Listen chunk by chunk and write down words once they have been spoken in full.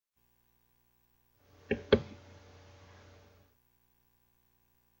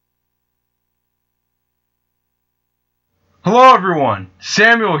Hello everyone,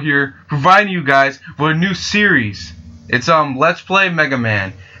 Samuel here, providing you guys with a new series. It's Let's Play Mega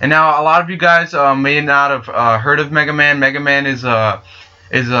Man. And now a lot of you guys may not have heard of Mega Man. Mega Man is a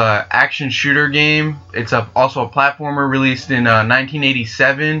action shooter game. It's also a platformer released in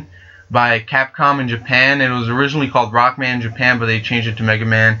 1987 by Capcom in Japan. It was originally called Rockman in Japan, but they changed it to Mega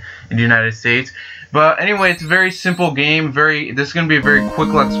Man in the United States. But anyway, it's a very simple game. This is going to be a very quick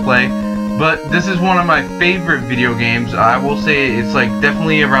Let's Play. But this is one of my favorite video games. I will say it's like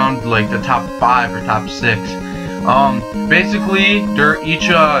definitely around like the top 5 or top 6. Basically, there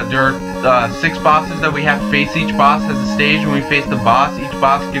are 6 bosses that we have to face. Each boss has a stage. When we face the boss, each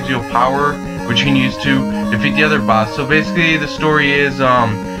boss gives you a power which you can use to defeat the other boss. So basically, the story is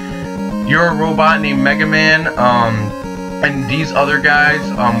you're a robot named Mega Man, and these other guys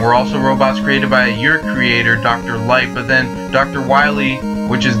were also robots created by your creator, Dr. Light. But then Dr. Wily,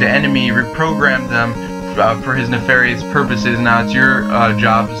 which is the enemy, reprogrammed them for his nefarious purposes. Now it's your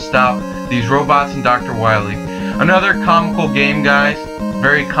job to stop these robots and Dr. Wily. Another comical game, guys.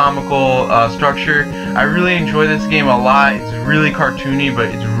 Very comical structure. I really enjoy this game a lot. It's really cartoony, but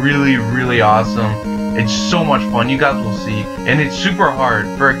it's really awesome. It's so much fun. You guys will see. And it's super hard.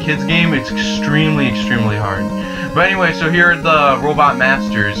 For a kid's game, it's extremely hard. But anyway, so here are the robot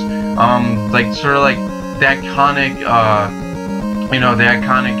masters. Like sort of like the iconic the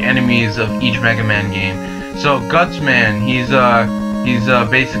iconic enemies of each Mega Man game. So Gutsman, he's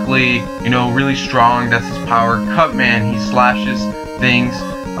basically, really strong. That's his power. Cutman, he slashes things.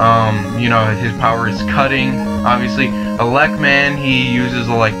 His power is cutting. Obviously, Electman, he uses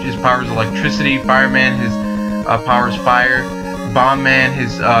his power is electricity. Fireman, his power is fire. Bombman,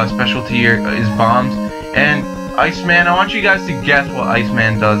 his specialty is bombs. And Iceman, I want you guys to guess what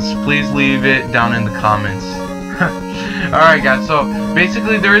Iceman does. Please leave it down in the comments. Alright guys, so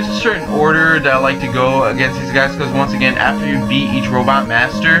basically there is a certain order that I like to go against these guys, because once again, after you beat each robot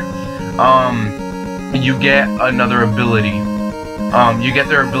master, you get another ability. You get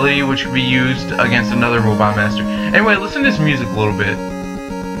their ability, which can be used against another robot master. Anyway, listen to this music a little bit.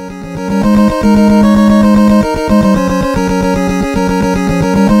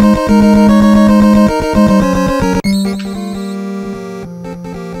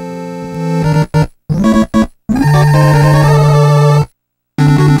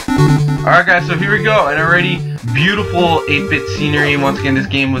 Alright guys, so here we go, an already beautiful 8-bit scenery. Once again, this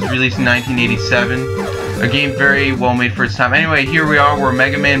game was released in 1987. A game very well made for its time. Anyway, here we are where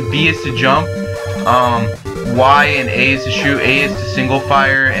Mega Man B is to jump, Y and A is to shoot. A is to single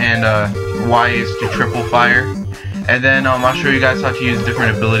fire, and Y is to triple fire. And then I'll show you guys how to use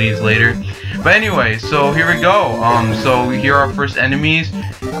different abilities later. But anyway, so here we go. So here are our first enemies.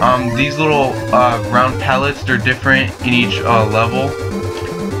 These little round pellets, they're different in each level.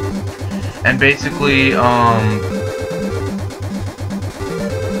 And basically,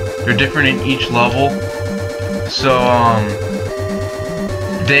 they're different in each level. So,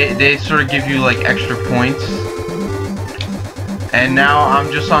 they sort of give you like extra points. And now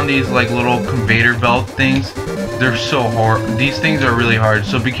I'm just on these like little conveyor belt things. They're so hard. These things are really hard.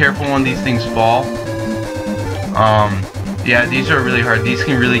 So be careful when these things fall. Yeah, these are really hard. These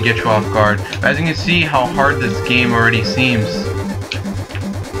can really get you off guard. As you can see how hard this game already seems.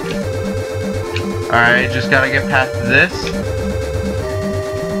 Alright, just gotta get past this.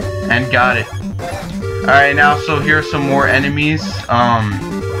 And got it. Alright, now, so here are some more enemies.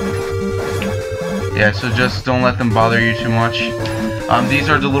 Yeah, so just don't let them bother you too much. These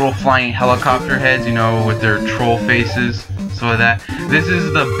are the little flying helicopter heads, with their troll faces, stuff like that. This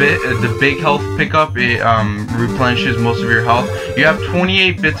is the big health pickup. It replenishes most of your health. You have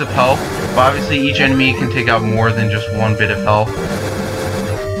 28 bits of health, but obviously each enemy can take out more than just 1 bit of health.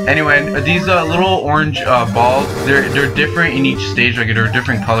 Anyway, these little orange balls, they're different in each stage. Like, they're a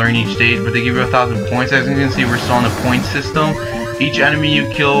different color in each stage, but they give you 1,000 points. As you can see, we're still on a point system. Each enemy you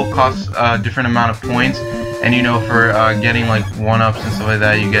kill costs a different amount of points, and for getting like 1-ups and stuff like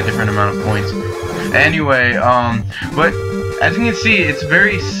that, you get a different amount of points. Anyway, but as you can see, it's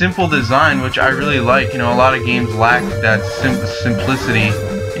very simple design, which I really like. A lot of games lack that simplicity.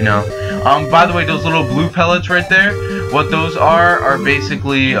 By the way, those little blue pellets right there, what those are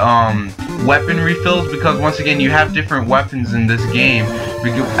basically weapon refills, because once again, you have different weapons in this game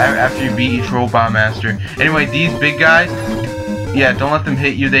after you beat each robot master. Anyway, these big guys, yeah, don't let them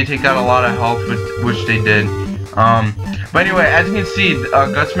hit you. They take out a lot of health, which they did. But anyway, as you can see,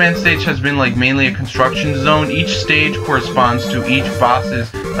 Gutsman stage has been like mainly a construction zone. Each stage corresponds to each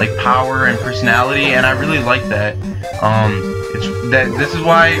boss's like power and personality, and I really like that. It's this is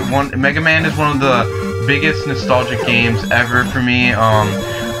why Mega Man is one of the biggest nostalgic games ever for me.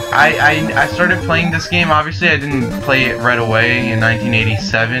 I started playing this game. Obviously, I didn't play it right away in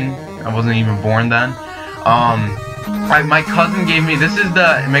 1987. I wasn't even born then. My cousin gave me, this is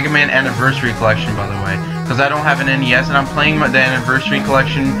the Mega Man Anniversary Collection, by the way, because I don't have an NES, and I'm playing the Anniversary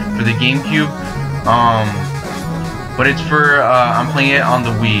Collection for the GameCube. But it's for, I'm playing it on the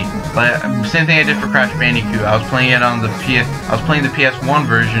Wii. But same thing I did for Crash Bandicoot. I was playing it on the PS1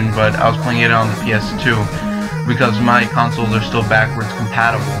 version, but I was playing it on the PS2 because my consoles are still backwards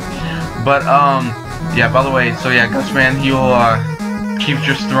compatible. But yeah. By the way, so yeah, Gutsman, he'll keep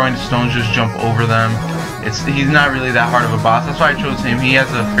just throwing the stones, just jump over them. He's not really that hard of a boss. That's why I chose him. He has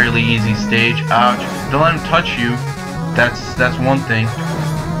a fairly easy stage. Ouch! Don't let him touch you. That's one thing.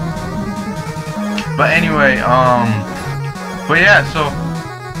 But anyway, but yeah, so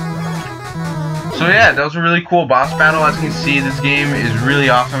yeah, that was a really cool boss battle. As you can see, this game is really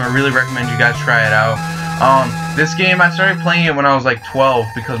awesome. I really recommend you guys try it out. This game, I started playing it when I was like 12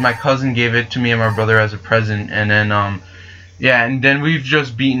 because my cousin gave it to me and my brother as a present, and then yeah, and then we've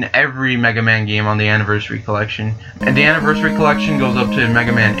just beaten every Mega Man game on the Anniversary Collection. And the Anniversary Collection goes up to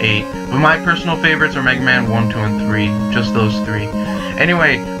Mega Man 8. But my personal favorites are Mega Man 1, 2, and 3. Just those three.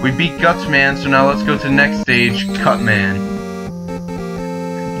 Anyway, we beat Gutsman, so now let's go to the next stage, Cutman.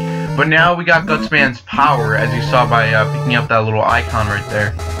 But now we got Gutsman's power, as you saw by picking up that little icon right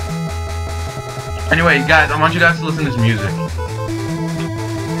there. Anyway, guys, I want you guys to listen to this music.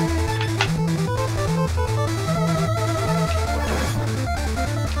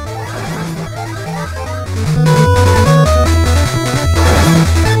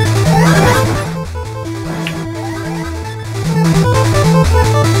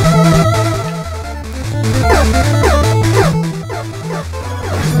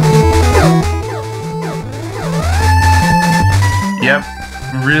 Yep,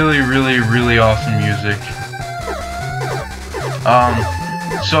 really awesome music.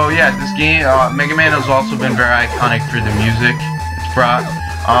 So yeah, this game, Mega Man has also been very iconic for the music it's brought.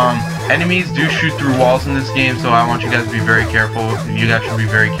 Enemies do shoot through walls in this game, so I want you guys to be very careful. You guys should be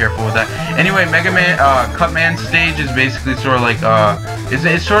very careful with that. Anyway, Mega Man, Cutman stage is basically sort of like, it's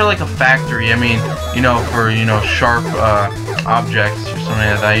sort of like a factory. I mean, you know, for, you know, sharp, objects or something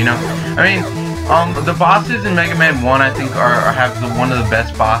like that, you know? I mean, the bosses in Mega Man 1, I think, have one of the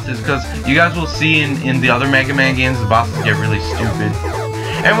best bosses, because you guys will see in the other Mega Man games, the bosses get really stupid.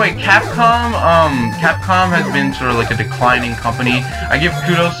 Anyway, Capcom has been sort of like a declining company. I give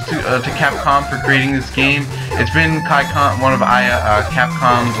kudos to Capcom for creating this game. It's been one of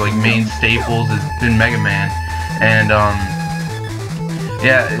Capcom's like main staples has been Mega Man, and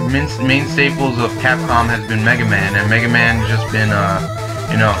yeah, main staples of Capcom has been Mega Man, and Mega Man has just been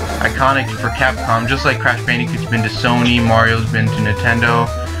you know, iconic for Capcom, just like Crash Bandicoot's been to Sony, Mario's been to Nintendo.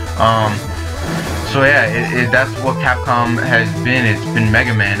 So yeah, that's what Capcom has been. It's been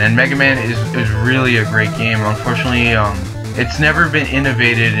Mega Man, and Mega Man is really a great game. Unfortunately, it's never been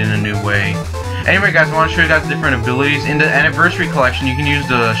innovated in a new way. Anyway, guys, I want to show you guys different abilities. In the Anniversary Collection, you can use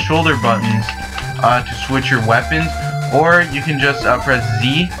the shoulder buttons to switch your weapons, or you can just press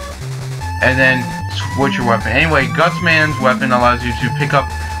Z and then switch your weapon. Anyway, Gutsman's weapon allows you to pick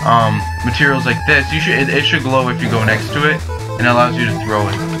up materials like this. It should glow if you go next to it, and it allows you to throw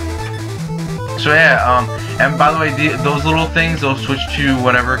it. So yeah, and by the way, those little things, they'll switch to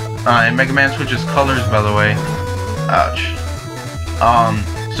whatever, and Mega Man switches colors, by the way. Ouch.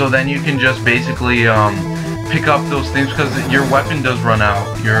 So then you can just basically pick up those things, because your weapon does run out.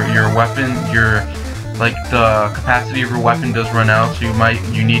 Like the capacity of your weapon does run out, so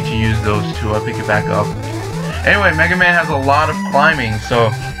you need to use those to pick it back up. Anyway, Mega Man has a lot of climbing,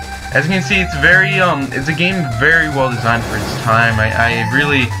 so as you can see, it's a game very well designed for its time. I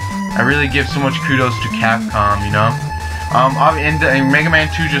really give so much kudos to Capcom, you know. And Mega Man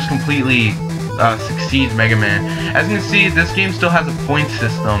 2 just completely succeeds Mega Man. As you can see, this game still has a point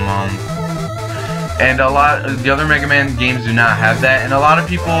system. And a lot of the other Mega Man games do not have that, and a lot of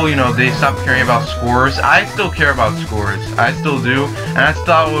people, you know, they stop caring about scores. I still care about scores, I still do, and I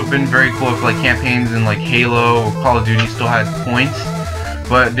thought it would have been very cool if like campaigns in like Halo or Call of Duty still had points,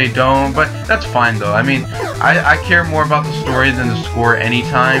 but they don't. But that's fine though. I mean, I care more about the story than the score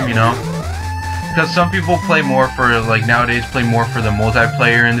anytime, you know, because some people play more for, like nowadays, play more for the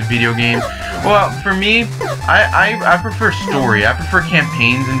multiplayer in the video game. Well, for me, I prefer story. I prefer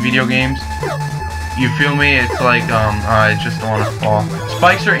campaigns in video games. You feel me? It's like, I just don't want to fall.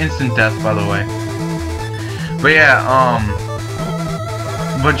 Spikes are instant death, by the way. But yeah,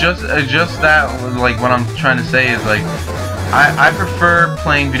 but just that, like, what I'm trying to say is, like, I prefer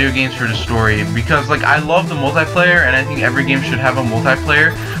playing video games for the story, because like I love the multiplayer and I think every game should have a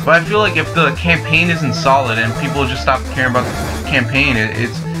multiplayer, but I feel like if the campaign isn't solid and people just stop caring about the campaign,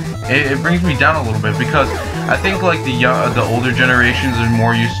 it brings me down a little bit, because I think like the older generations are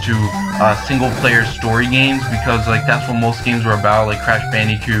more used to single player story games, because like that's what most games were about, like Crash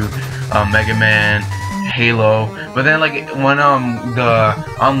Bandicoot, Mega Man, Halo. But then like when the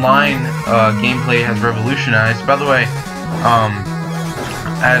online gameplay has revolutionized, by the way,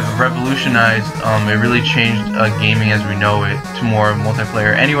 has revolutionized, it really changed gaming as we know it to more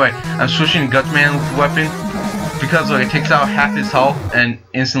multiplayer. Anyway, I'm switching Gutsman's weapon because like it takes out half his health and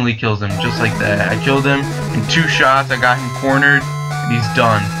instantly kills him, just like that. I killed him in 2 shots, I got him cornered, and he's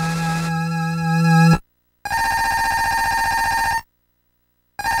done.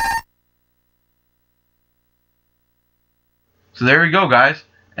 So there we go, guys.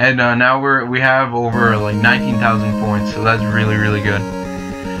 And now we have over like 19,000 points, so that's really good.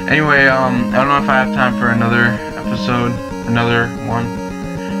 Anyway, I don't know if I have time for another episode, another one.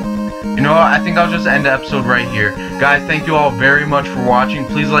 You know what, I think I'll just end the episode right here. Guys, thank you all very much for watching.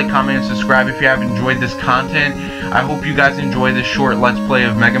 Please like, comment, and subscribe if you have enjoyed this content. I hope you guys enjoy this short Let's Play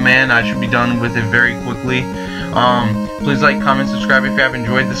of Mega Man. I should be done with it very quickly. Please like, comment, subscribe if you have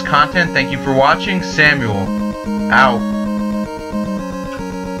enjoyed this content. Thank you for watching. Samuel, out.